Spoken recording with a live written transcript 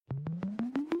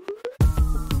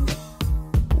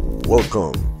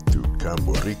Welcome to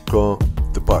Campo Rico,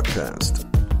 the podcast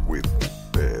with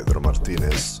Pedro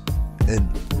Martinez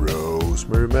and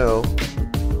Rosemary Mel.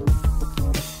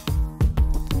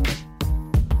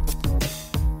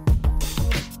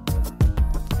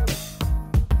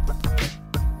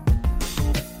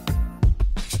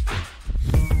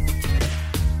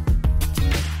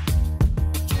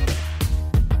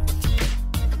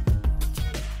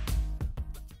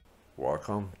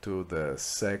 Welcome to the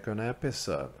second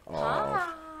episode of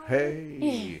Hi.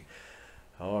 Hey.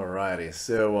 Alrighty,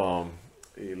 so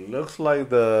it looks like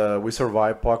we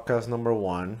survived podcast number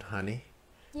 1, honey.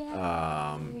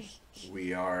 Yeah.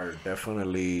 We are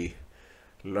definitely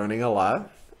learning a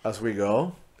lot as we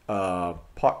go.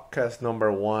 Podcast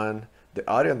number 1, the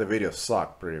audio and the video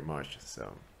suck pretty much.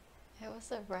 So, It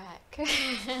was a wreck.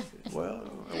 well,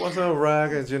 it wasn't a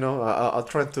rag, as you know. I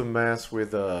tried to mess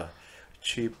with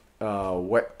cheap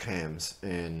webcams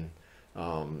and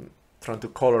trying to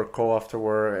color code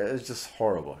afterward. It's just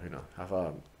horrible, you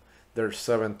know. They're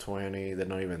 720, they're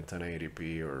not even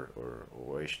 1080p or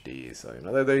HD, so you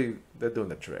know they're doing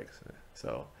the tricks.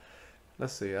 So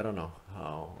let's see. I don't know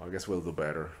how. I guess we'll do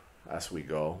better as we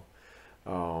go.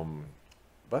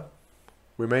 But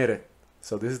we made it.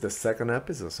 So this is the second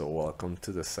episode. So welcome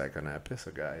to the second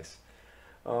episode, guys.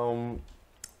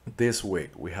 This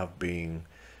week we have been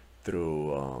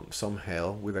through some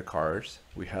hell with the cars.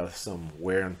 We have some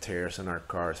wear and tears in our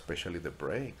car, especially the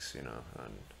brakes, you know,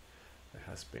 and it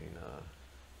has been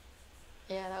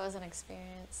Yeah, that was an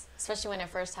experience. Especially when it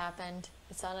first happened.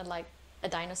 It sounded like a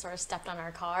dinosaur stepped on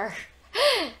our car.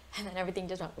 And then everything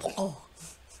just went, oh.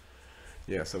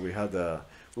 yeah. So we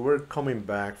were coming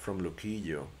back from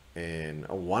Luquillo, and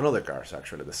one of the cars,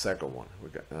 actually the second one, we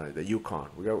got the Yukon.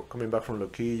 We got coming back from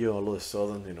Luquillo. All of a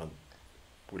sudden, you know,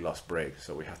 we lost brakes,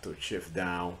 so we had to shift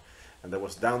down, and that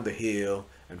was down the hill,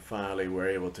 and finally we were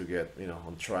able to get, you know,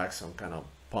 on track, some kind of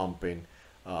pumping.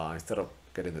 Instead of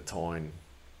getting the towing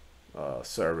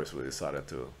service, we decided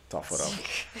to tough it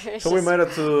up. So we made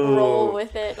it to roll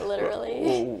with it,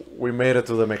 literally. we made it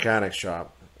to the mechanic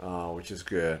shop, which is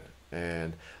good.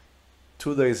 And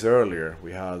 2 days earlier,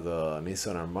 we had the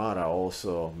Nissan Armada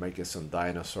also making some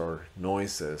dinosaur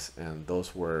noises, and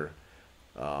those were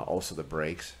also the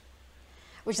brakes.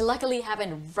 Which luckily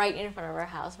happened right in front of our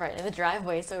house, right in the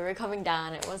driveway. So we were coming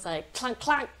down, it was like clunk,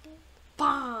 clunk,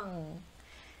 bang.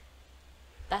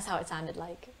 That's how it sounded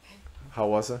like. How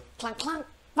was it? Clunk, clunk,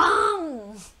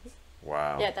 bang.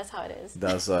 Wow. Yeah, that's how it is.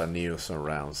 That's a new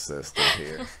surround system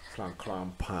here. Clunk,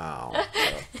 clunk, pound.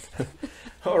 So.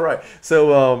 All right.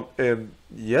 So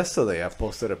yesterday I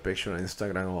posted a picture on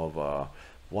Instagram of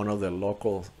one of the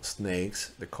local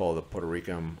snakes. They call the Puerto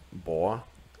Rican boa.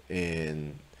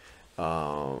 And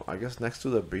I guess next to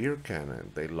the beer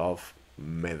can, they love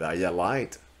Medalla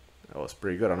Light. That was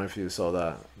pretty good. I don't know if you saw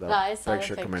that I saw the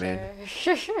picture coming in.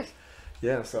 picture.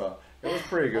 Yeah, so it was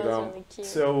pretty good. That was really cute.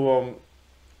 So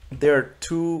there are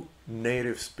 2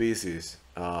 native species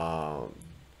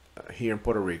here in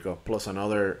Puerto Rico, plus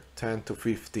another 10 to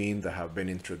 15 that have been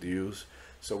introduced.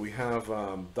 So we have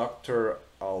Dr.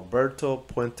 Alberto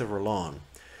Puente Rolon.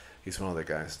 He's one of the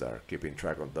guys that are keeping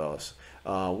track of those.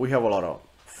 We have a lot of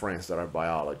friends that are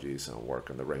biologists and work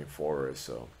in the rainforest,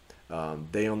 so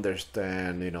they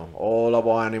understand, you know, all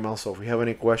about animals. So if we have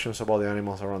any questions about the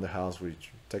animals around the house, we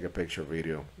take a picture,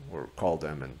 video, or call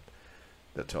them, and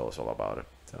they tell us all about it.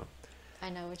 So I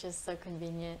know, which is so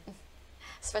convenient,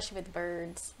 especially with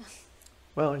birds.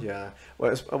 well, yeah,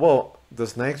 well, the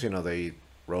snakes, you know, they eat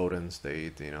rodents, they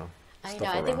eat, you know, I stuff know.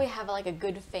 I think around. we have like a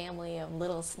good family of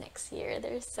little snakes here.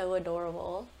 They're so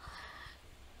adorable.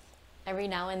 Every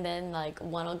now and then, like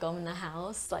one will go in the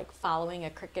house, like following a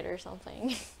cricket or something.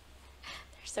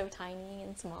 They're so tiny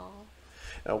and small.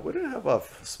 We don't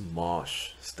have small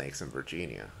snakes in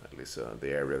Virginia, at least the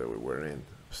area that we were in.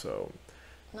 So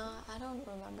No, I don't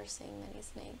remember seeing many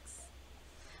snakes.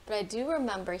 But I do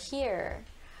remember here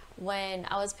when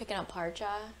I was picking up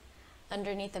parcha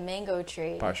underneath a mango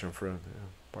tree. passion fruit, yeah,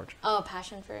 parcha. Oh,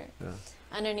 passion fruit. Yeah.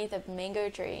 Underneath a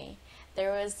mango tree,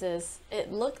 there was this,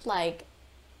 it looked like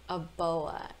a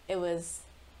boa. It was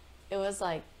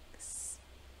like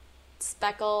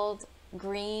speckled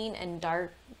green and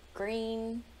dark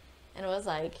green, and it was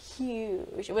like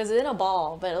huge. It was in a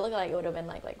ball, but it looked like it would have been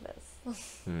like this.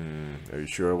 Are you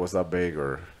sure it was that big,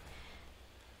 or?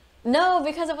 No,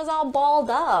 because it was all balled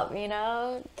up, you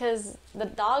know, because the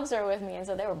dogs are with me, and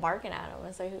so they were barking at him,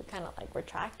 and so he kind of like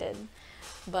retracted,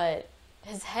 but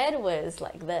his head was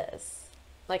like this,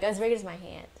 like as big as my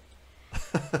hand.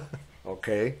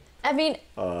 Okay. I mean,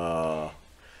 Uh,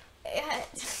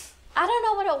 I don't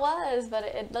know what it was, but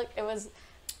it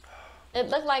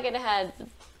looked like it had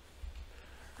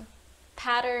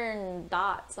pattern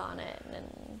dots on it,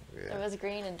 and Yeah. it was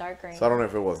green and dark green. So I don't know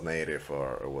if it was native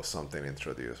or it was something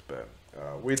introduced, but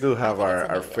we do have think it's a our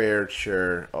native. fair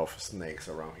share of snakes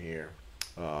around here,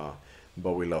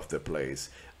 but we love the place.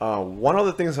 One of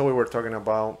the things that we were talking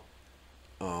about,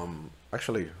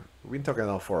 actually, we've been talking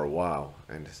about for a while,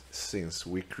 and since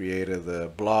we created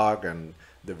the blog and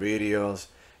the videos,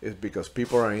 is because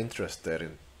people are interested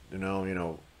in,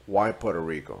 why Puerto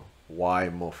Rico, why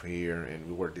move here, and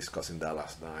we were discussing that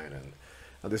last night, and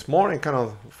this morning, kind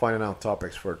of finding out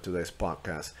topics for today's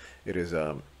podcast. It is,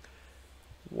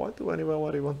 why do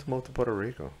anybody want to move to Puerto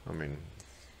Rico? I mean,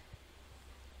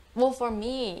 Well, for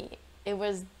me, it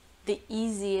was the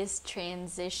easiest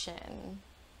transition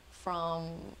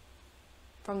from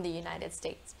the United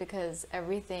States, because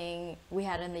everything we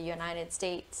had in the United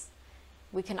States,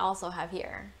 we can also have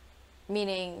here.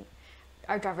 Meaning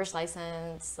our driver's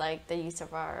license, like the use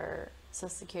of our social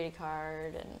security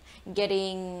card, and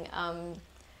getting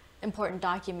important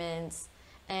documents,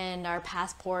 and our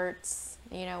passports,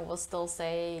 will still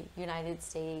say United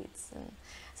States. And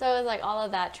so it was like all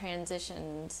of that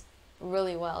transitioned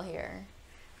really well here.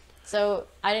 So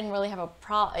I didn't really have a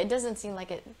problem. It doesn't seem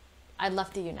like I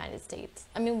left the United States.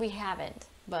 I mean, we haven't,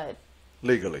 but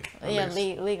legally. At yeah,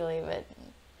 least. legally, but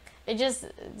it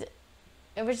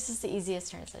was just the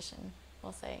easiest transition,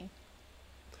 we'll say.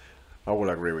 I will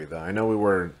agree with that. I know we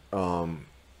were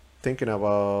thinking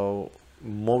about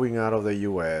moving out of the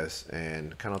U.S.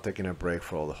 and kind of taking a break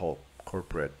for all the whole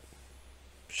corporate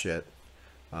shit,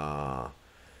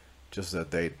 just the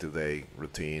day-to-day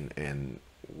routine, and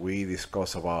we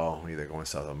discussed about either going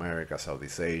South America,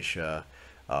 Southeast Asia,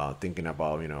 thinking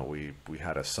about, we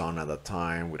had a son at the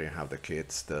time, we didn't have the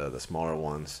kids, the smaller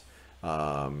ones.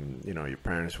 Your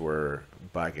parents were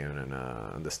back in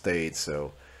the States,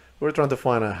 so we were trying to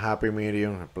find a happy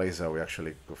medium, a place that we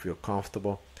actually could feel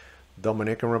comfortable.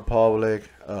 Dominican Republic,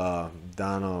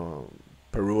 down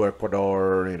Peru,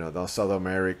 Ecuador, down South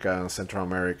America and Central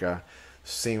America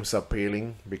seems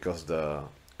appealing because the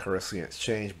currency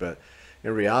exchange, but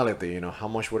in reality, how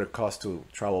much would it cost to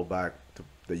travel back to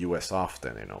the U.S.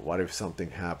 often? What if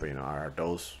something happened? Are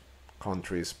those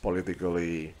countries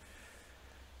politically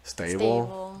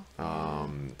stable?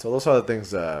 So those are the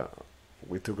things that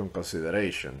we took in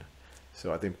consideration.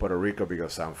 So I think Puerto Rico,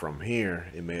 because I'm from here,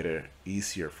 it made it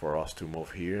easier for us to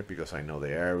move here because I know the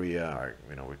area,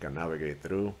 we can navigate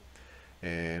through,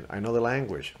 and I know the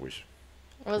language, which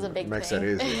It was a big makes thing.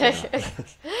 it easier.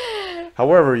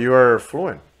 However, you are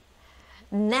fluent.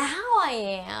 Now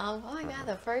I am. Oh my god,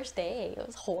 the first day it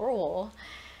was horrible.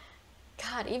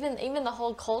 God, even the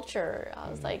whole culture. I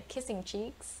was like kissing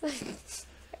cheeks.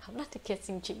 I'm not the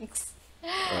kissing cheeks.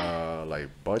 Like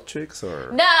butt cheeks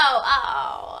or No,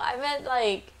 oh, I meant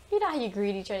like how you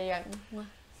greet each other. You're like,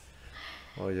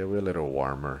 oh yeah, we're a little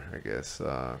warmer, I guess,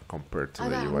 compared to oh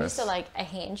the god, I'm used US. to like a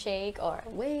handshake or a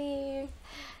wave.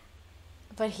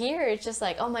 But here it's just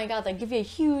like, oh my god, they'll give you a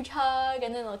huge hug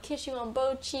and then they'll kiss you on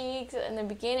both cheeks. In the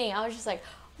beginning, I was just like,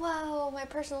 whoa, my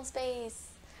personal space.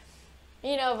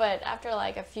 But after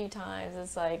like a few times,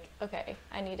 it's like, okay,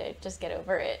 I need to just get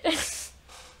over it.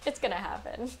 It's gonna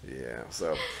happen. Yeah,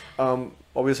 so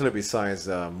obviously besides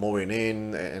moving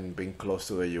in and being close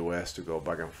to the US to go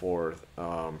back and forth,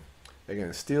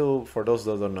 again, still for those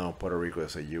that don't know, Puerto Rico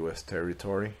is a US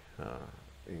territory.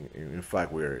 In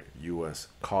fact, we're a US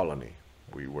colony.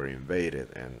 We were invaded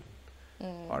and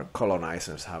our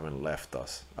colonizers haven't left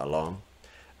us alone,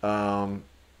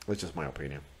 which is my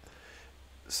opinion.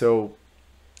 So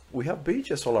we have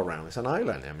beaches all around. It's an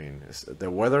island. I mean, the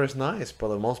weather is nice for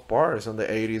the most part. It's in the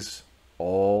 80s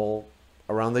all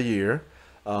around the year.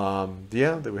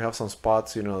 Yeah, we have some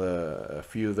spots, a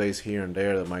few days here and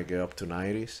there that might get up to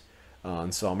 90s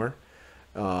in summer.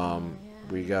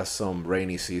 We got some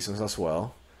rainy seasons as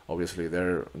well. Obviously,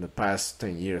 they're in the past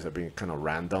 10 years have been kind of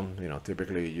random.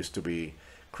 Typically it used to be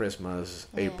Christmas,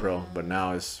 April, but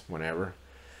now it's whenever.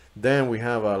 Then we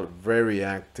have a very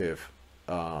active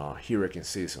hurricane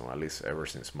season, at least ever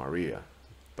since Maria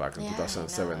back in Yeah, I know, it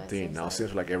 2017. seems Now it like-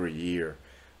 seems like every year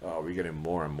we're getting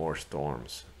more and more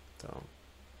storms. So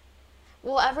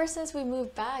Well, ever since we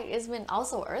moved back, it's been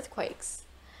also earthquakes.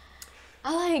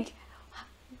 I like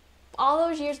all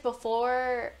those years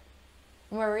before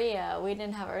Maria, we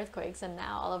didn't have earthquakes, and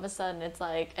now all of a sudden it's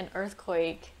like an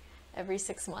earthquake every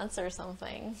 6 months or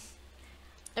something.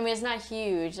 I mean, it's not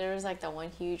huge. There was like that one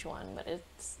huge one, but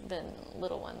it's been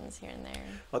little ones here and there.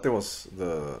 I think it was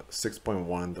the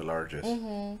 6.1, the largest.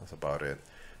 That's about it.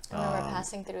 I remember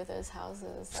passing through those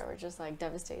houses that were just like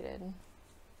devastated.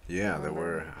 Yeah, there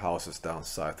were houses down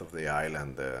south of the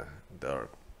island that are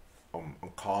on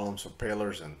columns or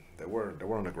pillars, and they were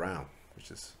on the ground. which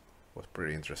was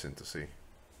pretty interesting to see.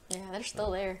 Yeah, they're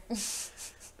still there.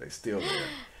 They still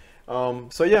there.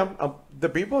 So yeah, the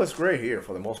people is great here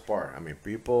for the most part. I mean,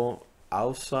 people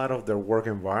outside of their work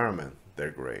environment,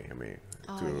 they're great. I mean,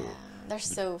 Oh yeah, they're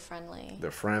so friendly.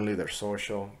 they're friendly, they're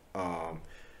social.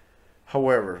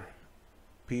 However,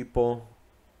 people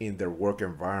in their work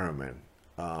environment,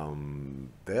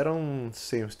 they don't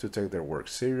seem to take their work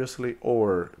seriously,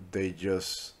 or they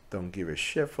just don't give a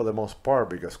shit for the most part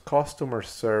because customer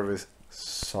service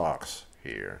sucks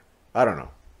here. I don't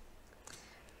know.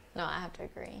 No, I have to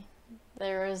agree.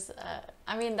 There was,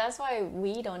 I mean, that's why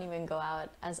we don't even go out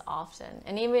as often.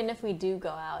 And even if we do go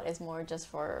out, it's more just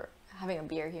for having a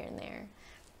beer here and there.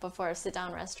 But for a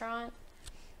sit-down restaurant,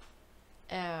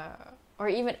 or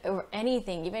even or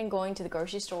anything, even going to the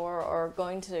grocery store or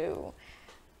going to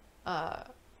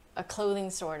a clothing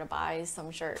store to buy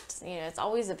some shirts, you know, it's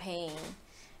always a pain.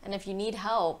 And if you need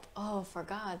help, oh, for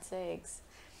God's sakes,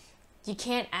 you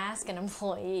can't ask an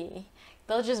employee.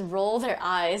 They'll just roll their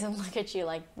eyes and look at you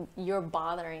like you're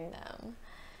bothering them.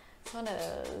 It's one of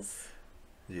those.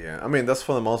 Yeah, I mean that's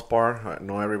for the most part.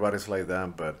 Not everybody's like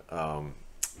that, but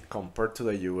compared to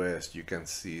the U.S., you can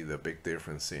see the big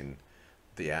difference in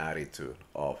the attitude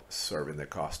of serving the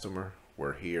customer.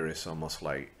 Where here is almost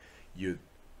like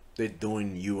they're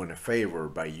doing you a favor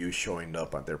by you showing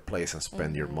up at their place and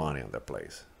spend your money on their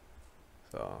place.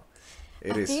 So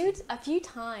it is. A few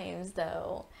times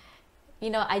though, you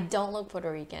know, I don't look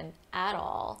Puerto Rican at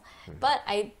all, but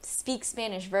I speak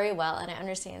Spanish very well and I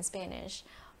understand Spanish.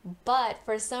 But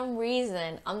for some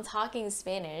reason, I'm talking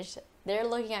Spanish. They're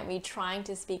looking at me trying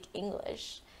to speak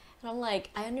English. And I'm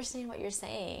like, I understand what you're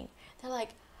saying. They're like,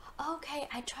 okay,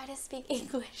 I try to speak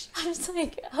English. I'm just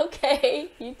like,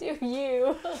 okay, you do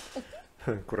you.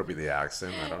 Could it be the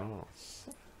accent? I don't know.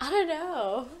 I don't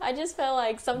know. I just feel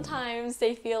like sometimes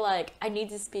they feel like I need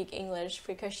to speak English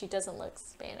because she doesn't look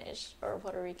Spanish or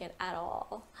Puerto Rican at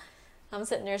all. I'm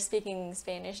sitting there speaking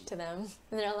Spanish to them,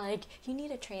 and they're like, you need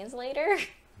a translator?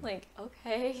 Like,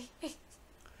 okay.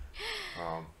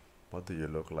 What do you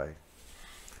look like?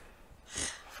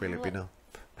 Filipino?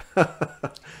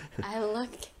 I look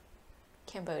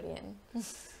Cambodian.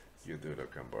 You do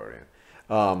look Cambodian.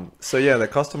 So yeah, the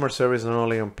customer service not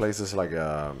only in places like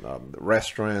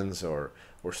restaurants or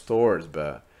stores,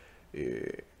 but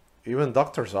even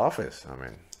doctor's office. I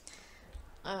mean,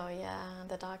 Oh yeah,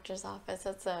 the doctor's office.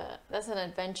 That's an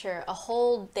adventure, a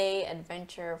whole day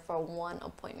adventure for one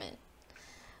appointment.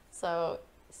 So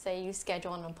say you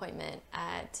schedule an appointment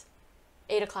at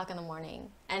 8 o'clock in the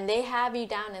morning, and they have you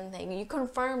down and you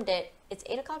confirmed it. It's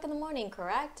 8 o'clock in the morning,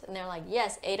 correct? And they're like,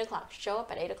 yes, 8 o'clock. Show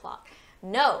up at 8 o'clock.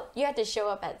 No, you have to show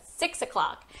up at 6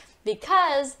 o'clock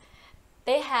because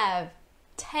they have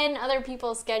 10 other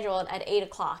people scheduled at 8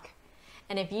 o'clock.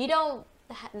 And if you don't,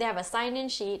 they have a sign-in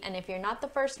sheet, and if you're not the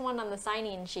first one on the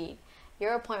sign-in sheet,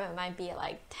 your appointment might be at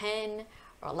like 10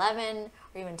 or 11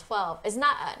 or even 12. It's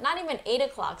not even 8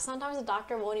 o'clock. Sometimes the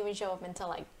doctor won't even show up until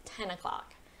like 10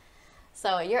 o'clock.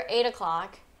 So your 8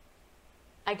 o'clock,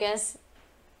 I guess,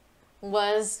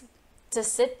 was to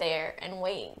sit there and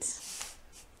wait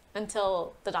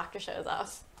until the doctor shows up.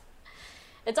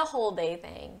 It's a whole day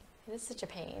thing. It is such a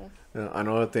pain. you know,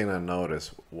 another thing I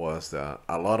noticed was that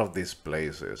a lot of these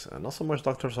places, and not so much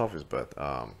doctor's office, but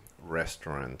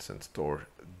restaurants and stores,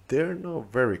 they're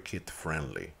not very kid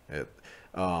friendly.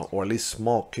 Or at least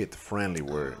small kid friendly,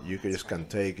 where you can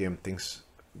take in things.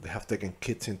 They have taken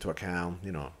kids into account.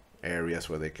 You know, areas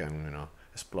where they can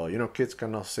explore. You know, kids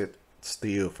cannot sit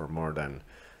still for more than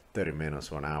 30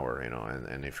 minutes or an hour. You know,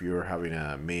 and if you're having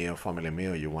a meal, family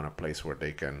meal, you want a place where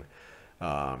they can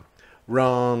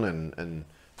run and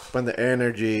spend the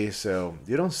energy. So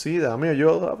you don't see that. I mean,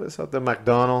 you'll have this at the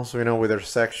McDonald's, with their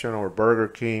section, or Burger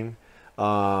King,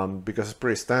 because it's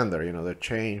pretty standard. The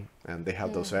chain, and they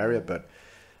have those areas. But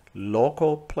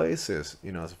local places,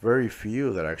 it's very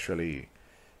few that actually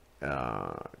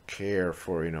care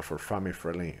for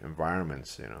family-friendly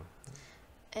environments.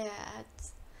 Yeah,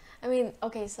 I mean,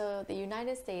 okay, so the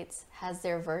United States has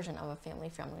their version of a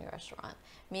family-friendly restaurant,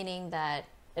 meaning that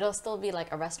it'll still be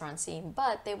like a restaurant scene,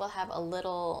 but they will have a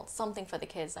little something for the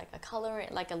kids, like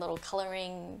a little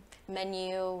coloring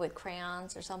menu with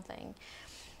crayons or something.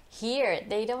 Here,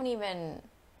 they don't even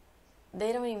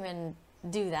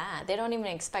do that. They don't even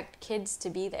expect kids to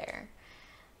be there.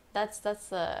 That's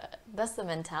the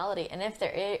mentality. And if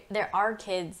there are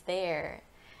kids there,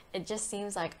 it just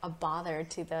seems like a bother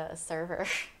to the server.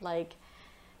 Like,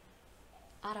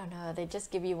 I don't know, they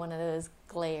just give you one of those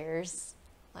glares,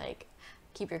 like,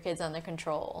 keep your kids under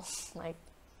control. like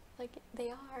they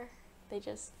are.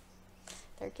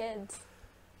 They're kids.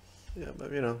 Yeah,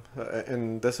 but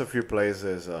and there's a few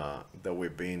places that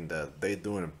we've been that they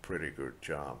doing a pretty good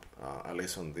job. At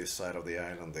least on this side of the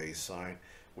island, the east side,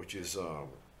 which is a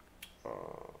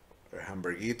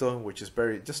hamburguito, which is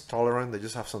very just tolerant. They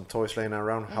just have some toys laying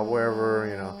around.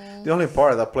 However, the only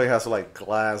part of that place has like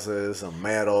glasses and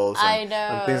metals I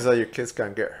and things know. that your kids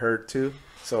can get hurt to.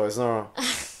 So it's not.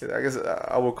 I guess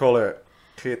I would call it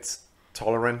kids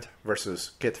tolerant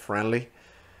versus kid friendly.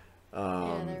 Yeah,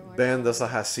 they're more Then there's a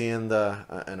tolerant.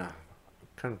 hacienda, and I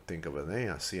can't think of a name.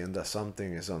 Hacienda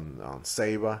something is on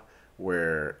Ceiba,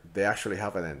 where they actually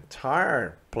have an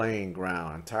entire playing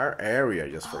ground, entire area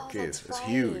just for Oh, kids. that's It's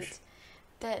huge. right.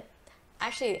 That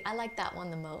actually, I like that one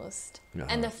the most. And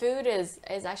Uh-huh. the food is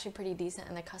actually pretty decent,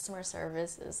 and the customer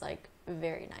service is like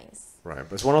very nice. Right,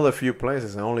 but it's one of the few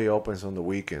places that only opens on the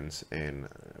weekends, and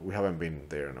we haven't been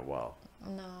there in a while.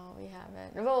 No, we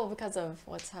haven't. Well, because of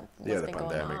Yeah, what's the been going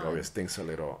pandemic, on. obviously things a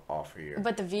little off here.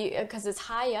 But the view, because it's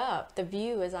high up, the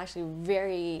view is actually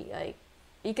very like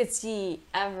you could see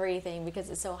everything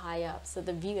because it's so high up. So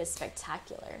the view is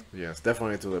spectacular. Yes,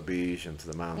 definitely to the beach and to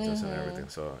the mountains and everything.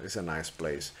 So it's a nice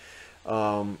place.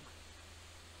 Um,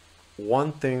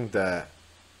 One thing that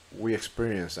we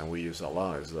experience and we use a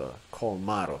lot is the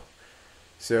colmado.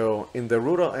 So in the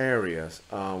rural areas,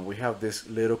 we have these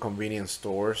little convenience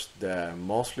stores that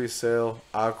mostly sell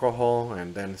alcohol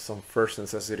and then some first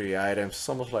necessity items. It's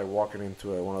almost like walking into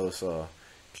one of those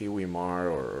Kiwi Mart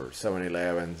or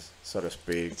 7-Elevens, so to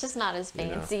speak. It's just not as You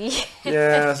know. fancy.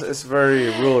 Yeah, it's very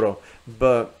rural,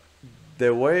 but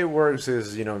the way it works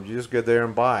is, you just get there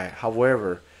and buy.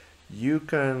 However, you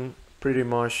can pretty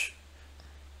much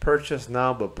purchase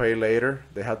now but pay later.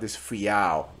 They have this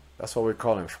fiao. That's what we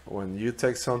call it. When you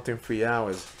take something fiao,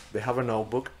 is they have a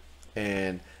notebook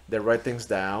and they write things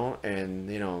down, and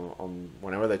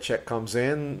whenever the check comes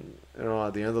in,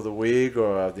 at the end of the week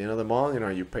or at the end of the month,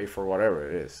 you pay for whatever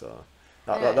it is. So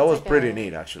Yeah, that it's was like pretty a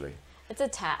neat, actually. it's a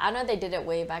tab. I know they did it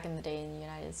way back in the day in the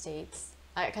United States.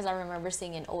 Because I remember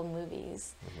seeing in old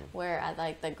movies where at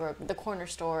like the corner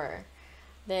store,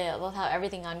 they'll have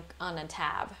everything on a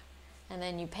tab, and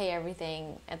then you pay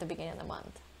everything at the beginning of the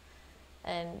month.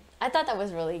 And I thought that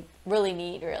was really really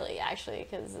neat, really actually,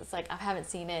 because it's like I haven't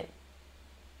seen it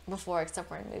before except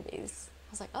for in movies.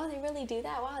 I was like, oh, they really do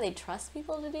that? Wow, they trust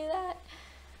people to do that?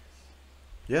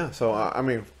 Yeah, so I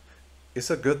mean, it's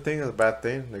a good thing and a bad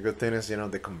thing. The good thing is,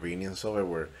 the convenience of it,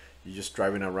 where you're just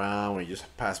driving around and you just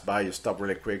pass by, you stop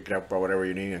really quick, grab whatever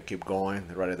you need, and keep going,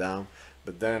 write it down.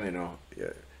 But then, yeah,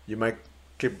 you might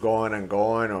keep going and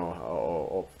going,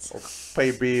 or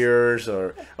pay beers, or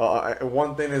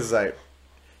one thing is like,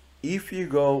 if you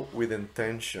go with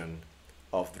intention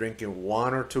of drinking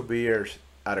 1 or 2 beers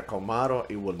at a Comado,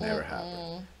 it will never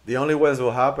happen. The only way it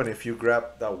will happen if you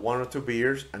grab that 1 or 2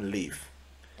 beers and leave.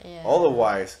 Yeah.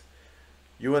 Otherwise,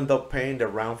 you end up paying the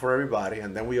round for everybody,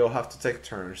 and then we all have to take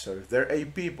turns. So if there are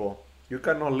 8 people, you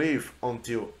cannot leave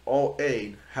until all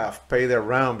 8 have paid their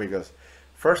round, because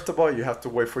first of all, you have to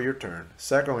wait for your turn.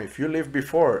 Second, if you leave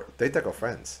before, they take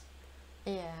offense.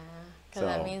 Yeah, because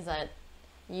that So means that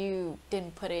you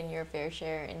didn't put in your fair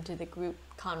share into the group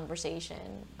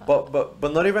conversation. but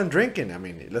not even drinking. I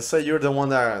mean, let's say you're the one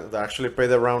that actually paid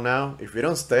the round now. If you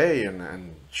don't stay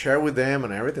and share with them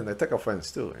and everything, they take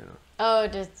offense too. Oh,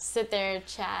 just sit there and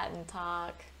chat and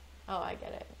talk. Oh, I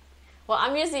get it. Well,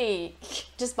 I'm usually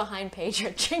just behind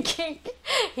Pedro drinking.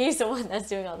 He's the one that's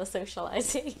doing all the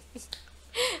socializing.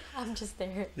 I'm just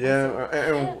there as Yeah,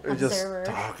 and an we're just observer.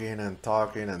 talking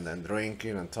and then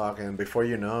drinking and talking. Before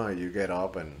you know it, you get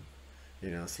up and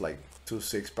it's like 2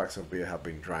 6 packs of beer have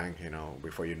been drank.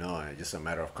 Before you know it, just a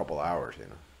matter of a couple hours.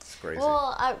 It's crazy.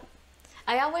 Well,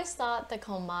 I always thought the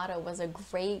Colmado was a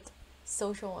great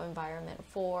social environment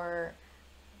for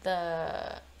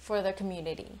the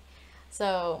community.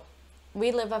 So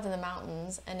we live up in the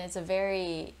mountains, and it's a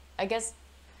very, I guess,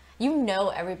 you know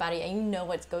everybody and you know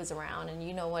what goes around and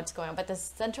you know what's going on. But the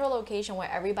central location where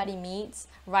everybody meets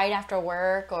right after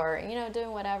work or,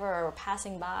 doing whatever or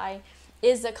passing by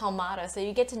is the Colmado. So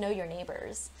you get to know your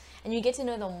neighbors and you get to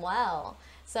know them well.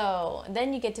 So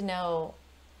then you get to know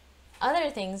other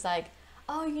things like,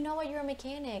 oh, you know what, you're a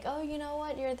mechanic. Oh, you know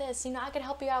what, you're this. I could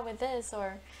help you out with this.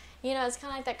 Or, it's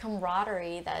kind of like that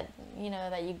camaraderie that,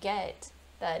 that you get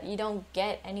that you don't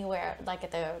get anywhere, like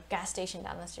at the gas station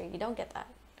down the street. You don't get that.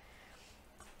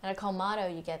 At a Colmado,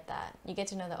 you get that. You get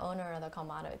to know the owner of the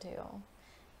Colmado too.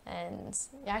 And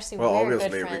actually, Well, we're good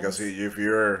obviously, friends. because if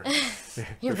you're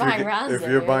You're if buying rounds if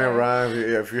there, you're buying yeah. around,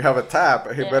 if you have a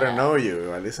tap, he better Yeah. know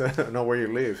you. At least know where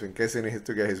you live, in case he needs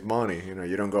to get his money.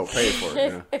 You don't go pay for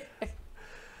it.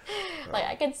 Like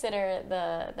I consider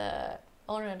the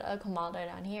owner of Comaldo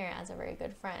down here as a very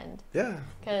good friend. Yeah.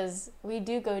 Because we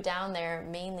do go down there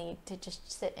mainly to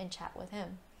just sit and chat with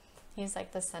him. He's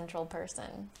like the central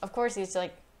person. Of course, he's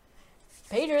like,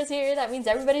 Pedro's here. That means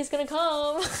everybody's gonna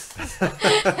come.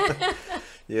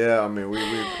 Yeah, I mean,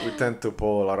 we tend to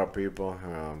pull a lot of people.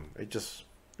 It just,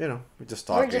 we're just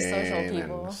talking. We're just social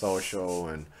people. And social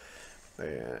and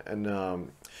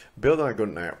building a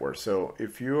good network. So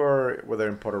if you are, whether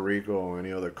in Puerto Rico or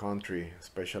any other country,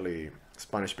 especially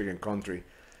Spanish-speaking country,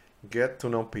 get to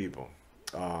know people.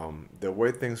 The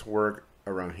way things work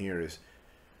around here is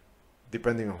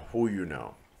depending on who you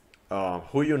know.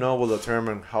 Who you know will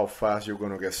determine how fast you're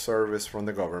going to get service from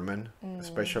the government,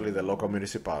 especially the local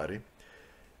municipality.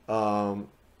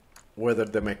 Whether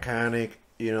the mechanic,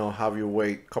 have you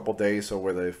wait a couple days or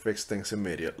whether they fix things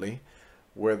immediately.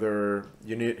 Whether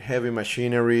you need heavy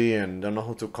machinery and don't know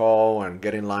who to call and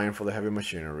get in line for the heavy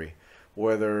machinery.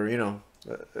 Whether,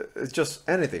 it's just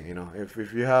anything,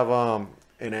 If you have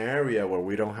an area where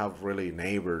we don't have really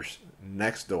neighbors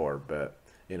next door, but,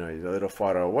 a little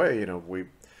farther away,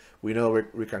 we know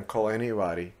we can call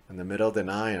anybody in the middle of the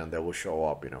night and they will show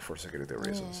up, for security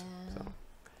reasons. Yeah. So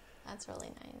That's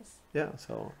really nice. yeah,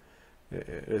 so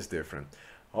it is different.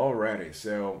 Alrighty,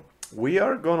 so we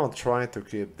are gonna try to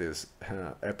keep this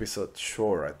episode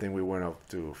short. I think we went up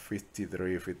to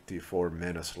 53, 54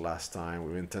 minutes last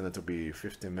time. We intended to be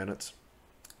 15 minutes.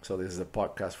 So this is the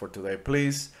podcast for today.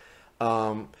 Please,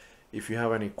 if you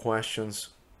have any questions,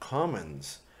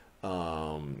 comments,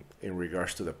 in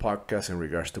regards to the podcast, in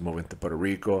regards to moving to Puerto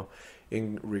Rico,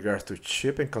 in regards to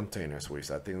shipping containers,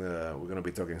 which I think that we're going to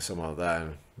be talking some of that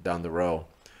down the road.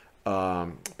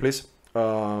 Please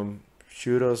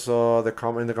shoot us in the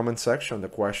comment section, the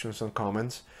questions and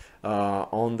comments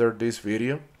under this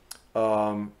video.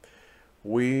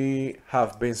 We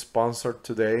have been sponsored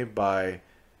today by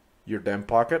Your Damn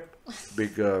Pocket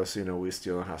because we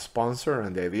still don't have sponsor,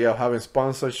 and the idea of having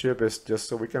sponsorship is just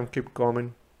so we can keep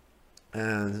coming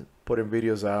and putting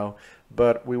videos out,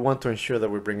 but we want to ensure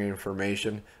that we're bringing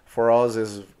information. For us,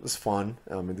 it's fun.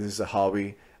 I mean, this is a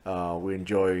hobby. We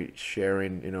enjoy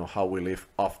sharing, how we live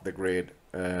off the grid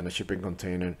in a shipping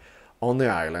container on the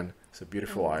island. It's a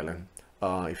beautiful island.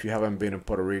 If you haven't been in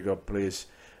Puerto Rico, please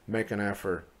make an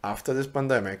effort after this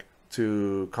pandemic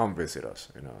to come visit us.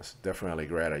 It's definitely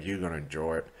great. You're gonna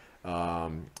enjoy it.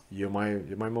 You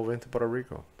might move into Puerto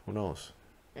Rico. Who knows?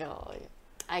 Oh,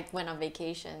 I went on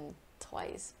vacation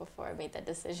twice before I made that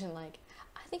decision. Like,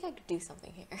 I think I could do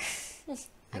something here.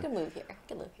 I could move here. I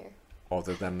could live here.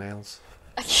 Other than nails?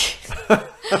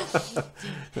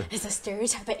 It's a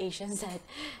stereotype of Asians that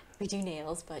we do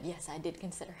nails, but yes, I did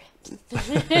consider it.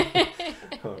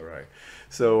 All right.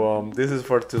 So this is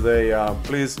for today.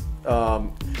 Please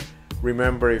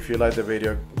remember, if you like the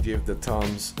video, give the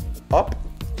thumbs up.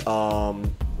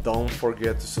 Don't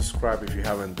forget to subscribe if you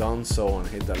haven't done so, and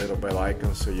hit that little bell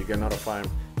icon so you get notified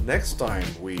next time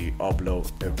we upload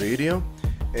a video.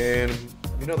 And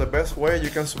the best way you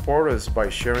can support us by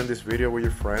sharing this video with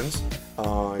your friends.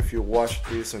 If you watch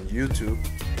this on YouTube,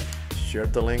 share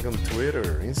the link on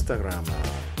Twitter, Instagram,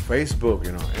 Facebook,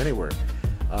 anywhere.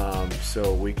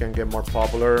 So we can get more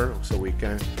popular, so we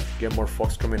can get more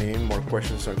folks coming in, more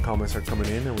questions and comments are coming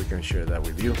in, and we can share that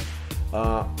with you.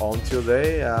 Until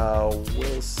then,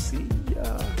 we'll see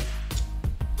ya.